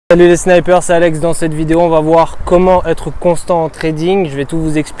Salut les snipers, c'est Alex. Dans cette vidéo, on va voir comment être constant en trading. Je vais tout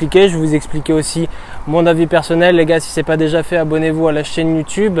vous expliquer. Je vais vous expliquer aussi mon avis personnel. Les gars, si ce n'est pas déjà fait, abonnez-vous à la chaîne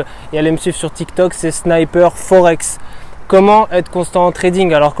YouTube et allez me suivre sur TikTok, c'est Sniper Forex. Comment être constant en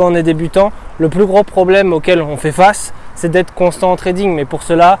trading? Alors quand on est débutant, le plus gros problème auquel on fait face, c'est d'être constant en trading. Mais pour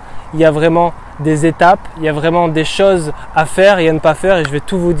cela, il y a vraiment des étapes, il y a vraiment des choses à faire et à ne pas faire et je vais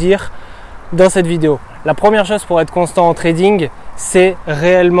tout vous dire dans cette vidéo. La première chose pour être constant en trading, c'est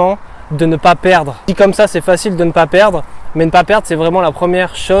réellement de ne pas perdre. Dit comme ça, c'est facile de ne pas perdre, mais ne pas perdre, c'est vraiment la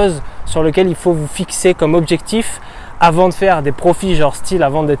première chose sur laquelle il faut vous fixer comme objectif avant de faire des profits, genre style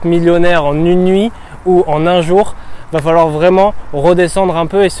avant d'être millionnaire en une nuit ou en un jour. Il va falloir vraiment redescendre un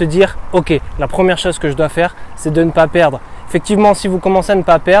peu et se dire ok, la première chose que je dois faire, c'est de ne pas perdre. Effectivement, si vous commencez à ne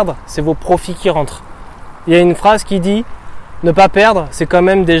pas perdre, c'est vos profits qui rentrent. Il y a une phrase qui dit ne pas perdre, c'est quand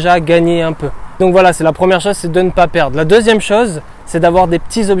même déjà gagner un peu. Donc voilà, c'est la première chose, c'est de ne pas perdre. La deuxième chose, c'est d'avoir des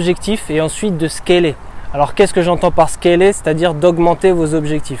petits objectifs et ensuite de scaler. Alors qu'est-ce que j'entends par scaler? C'est-à-dire d'augmenter vos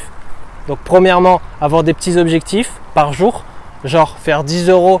objectifs. Donc premièrement, avoir des petits objectifs par jour, genre faire 10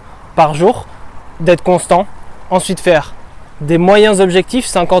 € par jour, d'être constant. Ensuite faire des moyens objectifs,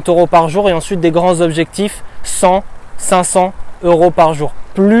 50 € par jour, et ensuite des grands objectifs, 100, 500 € par jour.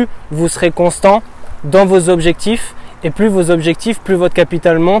 Plus vous serez constant dans vos objectifs, et plus vos objectifs, plus votre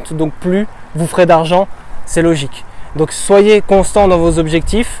capital monte, donc plus vous ferez d'argent, c'est logique. Donc soyez constant dans vos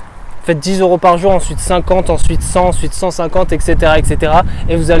objectifs, faites 10 € par jour, ensuite 50, ensuite 100, ensuite 150, etc., etc.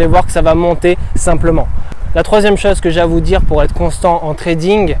 Et vous allez voir que ça va monter simplement. La troisième chose que j'ai à vous dire pour être constant en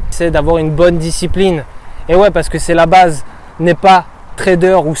trading, c'est d'avoir une bonne discipline. Et ouais, parce que c'est la base, n'est pas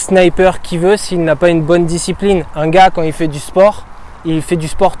trader ou sniper qui veut s'il n'a pas une bonne discipline. Un gars, quand il fait du sport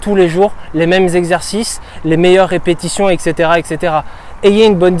tous les jours, les mêmes exercices, les meilleures répétitions, etc., etc. Ayez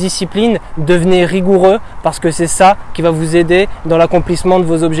une bonne discipline, devenez rigoureux parce que c'est ça qui va vous aider dans l'accomplissement de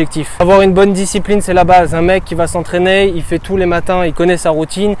vos objectifs. Avoir une bonne discipline, c'est la base. Un mec qui va s'entraîner, il fait tous les matins, il connaît sa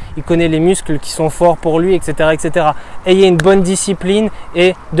routine, il connaît les muscles qui sont forts pour lui, etc., etc. Ayez une bonne discipline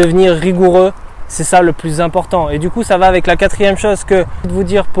et devenir rigoureux, c'est ça le plus important. Et du coup, ça va avec la quatrième chose que je vais vous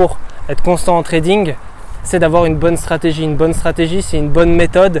dire pour être constant en trading, c'est d'avoir une bonne stratégie. Une bonne stratégie, c'est une bonne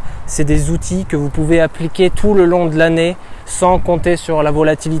méthode, c'est des outils que vous pouvez appliquer tout le long de l'année sans compter sur la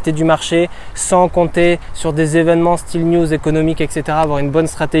volatilité du marché, sans compter sur des événements style news économiques, etc. Avoir une bonne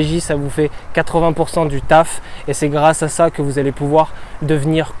stratégie, ça vous fait 80% du taf et c'est grâce à ça que vous allez pouvoir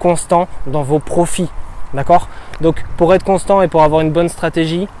devenir constant dans vos profits. D'accord? Donc pour être constant et pour avoir une bonne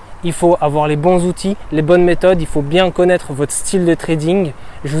stratégie, il faut avoir les bons outils, les bonnes méthodes, il faut bien connaître votre style de trading.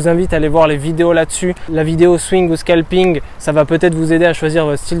 Je vous invite à aller voir les vidéos là-dessus. La vidéo swing ou scalping, ça va peut-être vous aider à choisir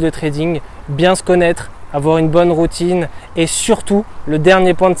votre style de trading, bien se connaître, avoir une bonne routine et surtout, le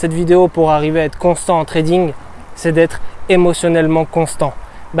dernier point de cette vidéo pour arriver à être constant en trading, c'est d'être émotionnellement constant.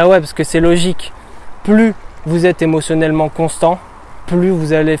 Bah ouais, parce que c'est logique. Plus vous êtes émotionnellement constant, plus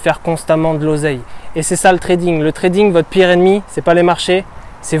vous allez faire constamment de l'oseille. Et c'est ça le trading. Le trading, votre pire ennemi, c'est pas les marchés,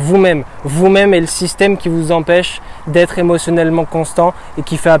 c'est vous-même. Vous-même et le système qui vous empêche d'être émotionnellement constant et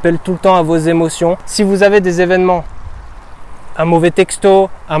qui fait appel tout le temps à vos émotions. Si vous avez des événements, un mauvais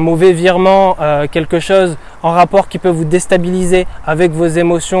texto, un mauvais virement, quelque chose en rapport qui peut vous déstabiliser avec vos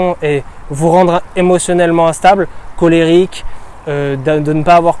émotions et vous rendre émotionnellement instable, colérique, de ne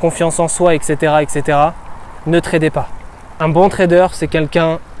pas avoir confiance en soi, etc., etc., ne tradez pas. Un bon trader, c'est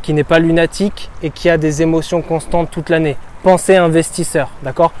quelqu'un qui n'est pas lunatique et qui a des émotions constantes toute l'année. Pensez investisseur,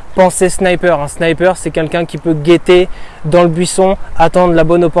 d'accord? Pensez sniper. Un sniper, c'est quelqu'un qui peut guetter dans le buisson, attendre la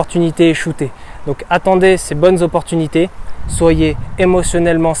bonne opportunité et shooter. Donc attendez ces bonnes opportunités, soyez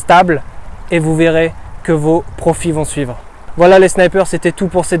émotionnellement stable et vous verrez que vos profits vont suivre. Voilà les snipers, c'était tout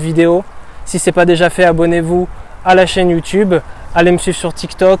pour cette vidéo. Si ce n'est pas déjà fait, abonnez-vous à la chaîne YouTube. Allez me suivre sur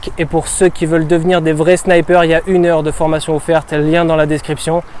TikTok et pour ceux qui veulent devenir des vrais snipers, il y a 1 heure de formation offerte, le lien dans la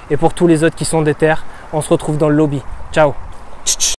description. Et pour tous les autres qui sont déter, on se retrouve dans le lobby. Ciao.